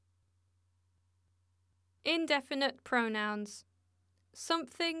Indefinite pronouns.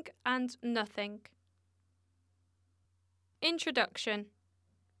 Something and nothing. Introduction.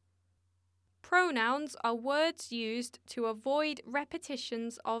 Pronouns are words used to avoid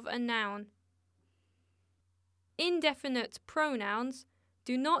repetitions of a noun. Indefinite pronouns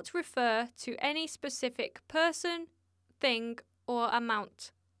do not refer to any specific person, thing, or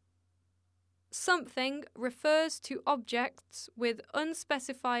amount. Something refers to objects with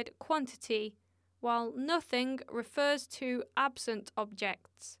unspecified quantity, while nothing refers to absent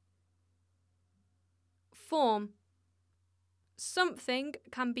objects. Form. Something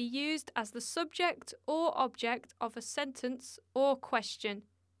can be used as the subject or object of a sentence or question.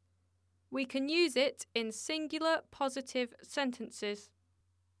 We can use it in singular positive sentences.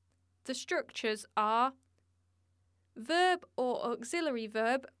 The structures are verb or auxiliary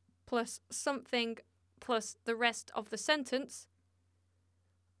verb plus something plus the rest of the sentence,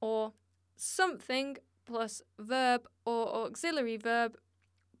 or something plus verb or auxiliary verb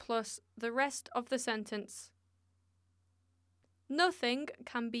plus the rest of the sentence. Nothing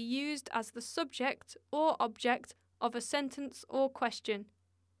can be used as the subject or object of a sentence or question.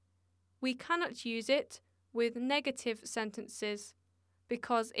 We cannot use it with negative sentences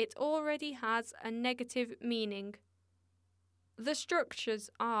because it already has a negative meaning. The structures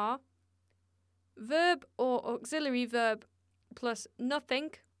are verb or auxiliary verb plus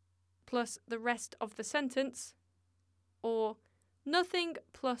nothing plus the rest of the sentence, or nothing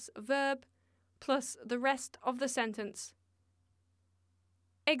plus verb plus the rest of the sentence.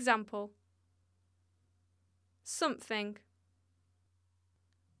 Example: something.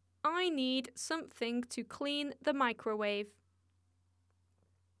 I need something to clean the microwave.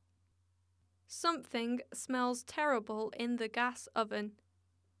 Something smells terrible in the gas oven.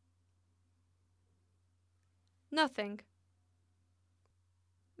 Nothing.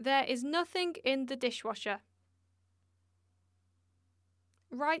 There is nothing in the dishwasher.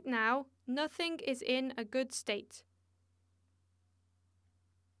 Right now, nothing is in a good state.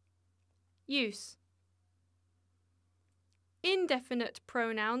 Use. Indefinite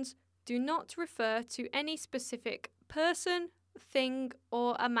pronouns do not refer to any specific person, thing,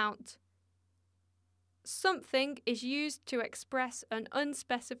 or amount. Something is used to express an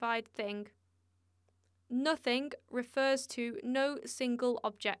unspecified thing. Nothing refers to no single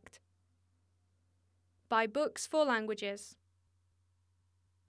object. Buy books for languages.